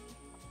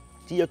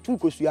 Ti ya tu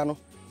kosua no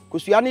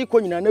kosua ne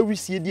ikonyina na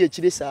wisie di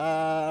akire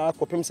saa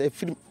kopem sa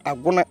film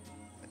agona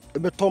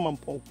ebeto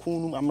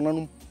mampokunu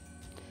amenanum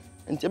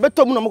nti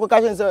ebeto mu na moko ka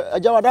hyense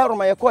agawada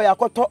roma ye ko ya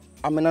akoto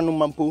amenanum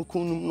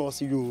mampokunu no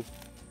se yo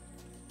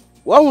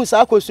wa hu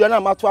saa kosua na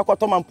mato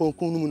akoto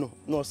mampokunu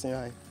no se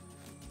ai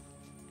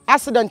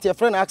accident ye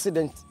friend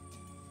accident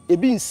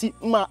ebi nsi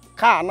ma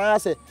car na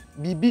se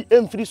bibi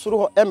emfiri soro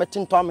ho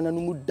emetento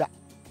amenanum da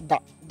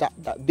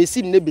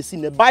besi ne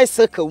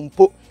bicycle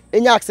mpo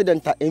enya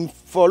accident a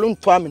emfolo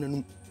nto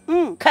amenanum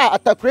car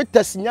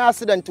attackers nya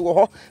accident wo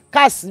ho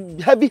cars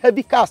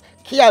heavy cars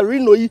Kia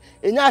Reno yi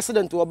enya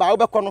accident wo ba wo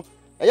bekọ no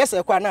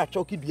eyese kwa na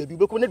achoki dua bi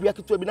bekọ na dua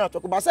keto bi na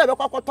achoki ba se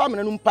bekọ akoto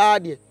amenanum paa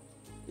de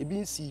ebi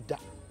nsi da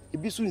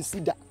ebi su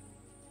nsi da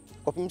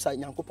kopim sa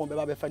nyankopon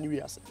beba befa ni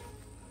wiase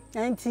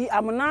enti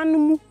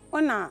amonanum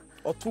ona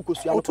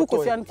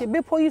otukosua nti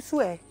bepo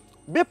yisu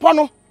bepo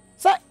no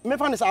se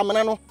mefa ne sa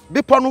amena no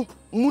bepo no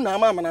mu na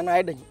amena na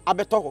eden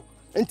abeto ho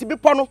enti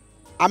bepo no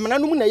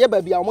amenanum na ye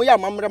ba bia mo ya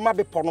amamre ma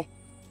bepo no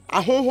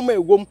ahonhoma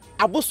ewom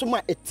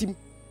abosoma etim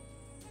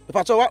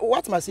pacho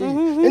what must say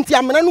enti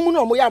amenanum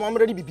na mo ya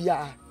amamre ni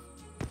bibia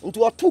enti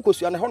otu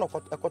kosua na ho no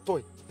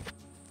ekoto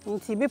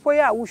nti bepo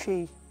ya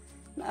wuhwe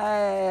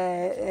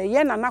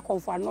ye nana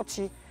konfo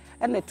anochi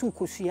ena tu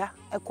kosua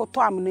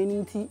ekoto amenani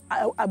nti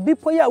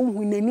abipo ya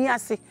wuhu nani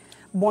ase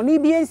boni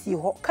bi ensi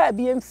ho ka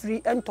bi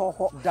enfri ento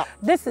ho.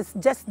 This is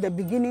just the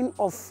beginning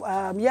of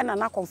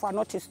Nana Konfo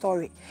Anochi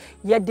story.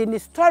 Ye de ni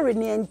story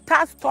ni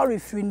entire story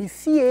free ni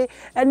fie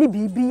any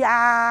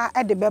bibia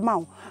e de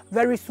bema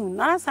very soon.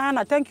 Nana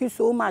Sayana, thank you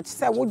so much.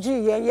 Say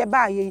woji ye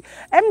ba ye.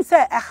 Em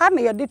say e ha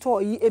na ye de to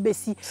yi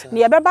ebesi. Ni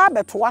ye beba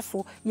betoa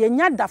so ye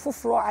nya da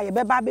foforo a ye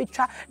beba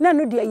betwa na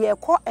no de ye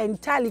ko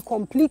entirely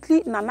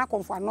completely Nana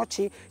Konfo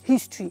Anochi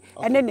history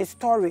and then the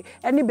story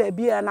any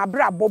baby na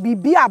bra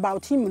bibia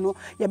about him no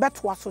ye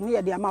beto.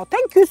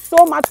 Thank you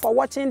so much for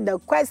watching the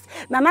quest.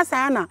 Nana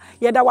Sayana,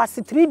 there was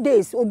 3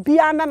 days.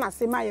 Obiana na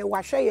sema ye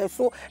wahwe ye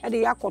so e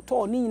de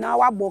yakoto ni nyina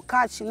wa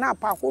bokachi na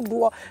pa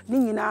hodo ni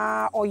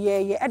nyina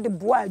oyeye e de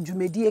boa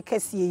adwumedie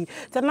kese.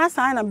 Nana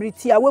Sayana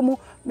briti awemu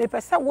me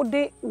pesa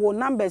wode wo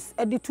numbers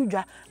e de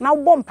tudwa na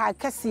wo bompa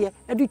kese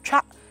e de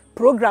twa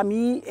program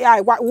yi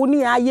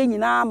woni aye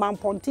nyina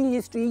mampontin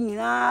history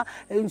nyina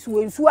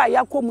ensu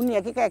ayakomu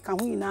ne keka ka ho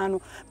nyina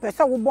no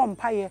pesa wo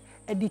bompa ye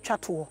e de twa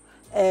to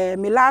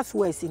me last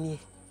words in here.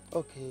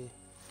 Okay.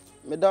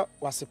 Me da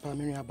wasepa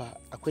me nuaba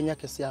akwanya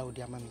kese a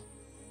odi amami.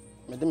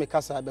 Me de me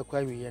kasa abekwa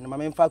wiye na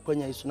mama mfa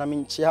akwanya isu na me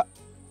nchia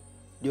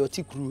de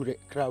oti krure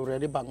krawre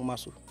de bangoma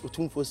so.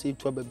 Otumfo se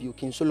tu aba bi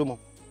King Solomon.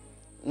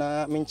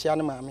 Na me nchia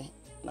ne maame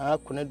na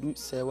akona du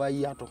sewa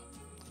yi ato.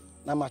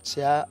 Na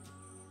machia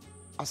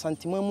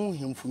asantimamu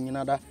hemfu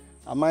nyina da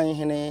aman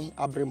hene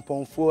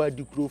abremponfo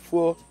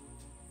adikrofo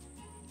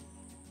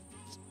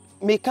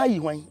me kai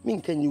hwan me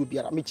nkanyi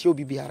obiara me chie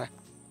obi biara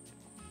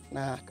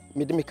na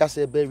me de me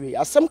kasa ba wi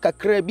asem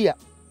kakra bi a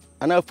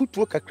ana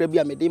futuo kakra bi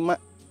a me de ma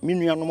me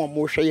nuanom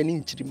mo hwe ye ne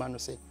nchirima no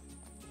se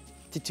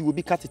titi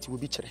obi ka titi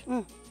obi kire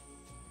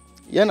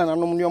ye na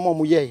nanom nuanom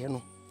mo ye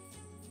no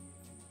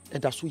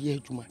eda so ye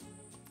adwuma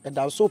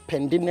eda so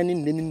pende nani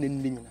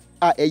nyina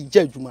a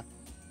eja adwuma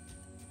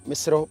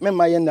mesro me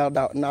ma ye na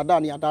da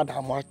ne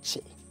ada mo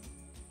ache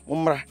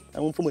mommra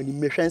na momfo mani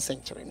mehwe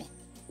nsenkyere ni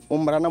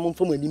mommra na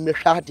momfo mani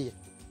mehwe ade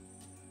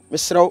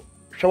mesro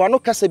hwewano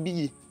kasa bi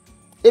yi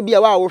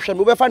ebia wa wo hwe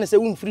me obefa ne se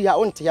wumfiri ha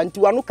wonte ya nti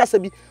wano kasa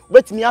bi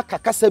obetimi aka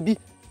kasa bi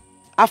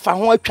afa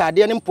ho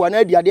atwade ne mpoa na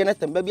aduade ne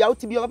tamba bia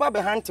wote bi oba be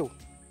hantew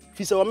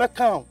fi se wo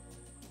meka o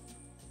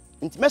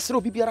nti mesro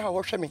obi biara ha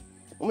wo hwe me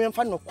mo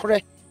yemfa no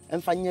kore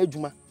emfa nya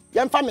adwuma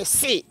yemfa me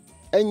se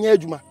enya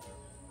adwuma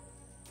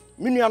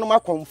minuanom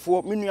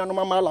akomfo minuanom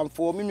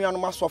amalamfo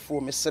minuanom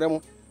asofo mesre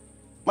mo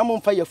mama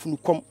mfa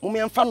yafunukom mo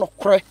yemfa no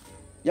kore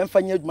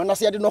yemfa nya adwuma na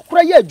se ye de no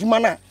kore ya adwuma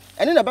na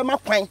ene na be ma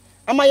kwan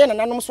ama ye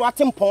nanom so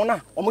atempon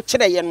na omo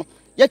kire ye no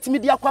yatimi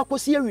di akwa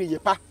akosi awiye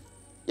pa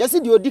yesi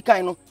di odi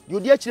kan no di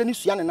odi akire ni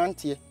sua ne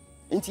nante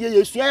nti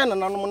ye sua ya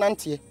nanom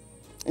nante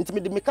nti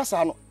me de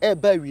mekasa no e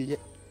ba awiye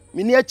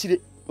me ni akire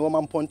no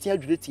mamponte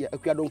adwureti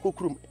akuadon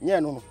kokurum nye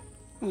no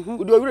no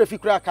odi owure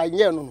fikura aka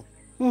nye no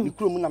no ni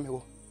kurum na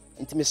mewo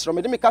nti me sro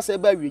me de mekasa e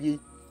ba awiye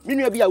me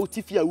nua bi a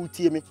wuti a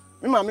wutie me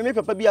ma me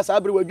papa bi asa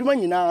abre wadwuma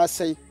nyina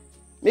asai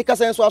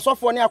mekasa enso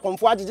asofo ne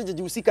akomfo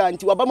agegege usika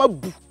nti waba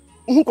mabu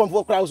hu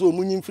komfo kra so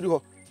munyi mfiri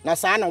ho na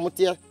saa na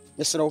mote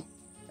mesrew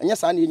enya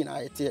saa na nyina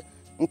ayete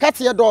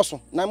nkate dooso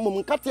na mmom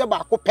nkate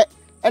ba akopɛ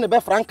ene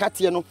be fra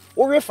nkate no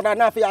wo we fra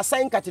na afi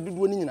asan nkate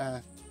duduo ni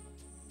nyina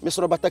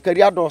mesrew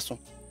batakari adooso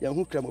ya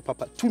hu kra mo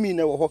papa tumi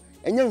na wo ho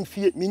enya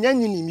mfie menya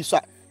nyini mi so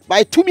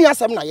by tumi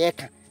asem na ye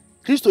ka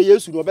Kristo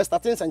Yesu no be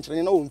starting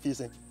century na wo mfie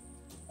sen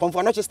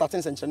komfo no che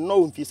starting century na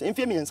wo mfie sen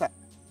mfie miensa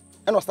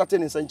eno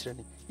starting century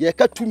ye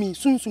ka tumi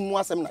sunsun mu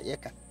asem na ye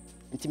ka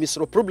nti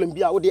mesrew problem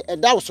bi a wo de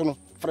edawso no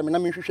from na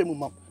menhwehwe mu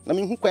mam na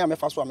menhu kwan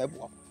amefa so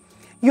amebo.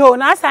 Yo,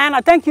 now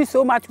Sayana, thank you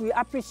so much. We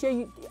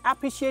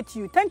appreciate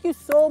you. Thank you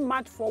so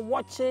much for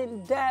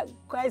watching the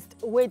Quest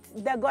with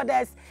the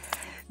Goddess,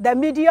 the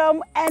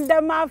medium and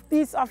the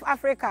mouthpiece of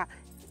Africa.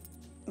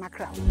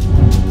 Macra.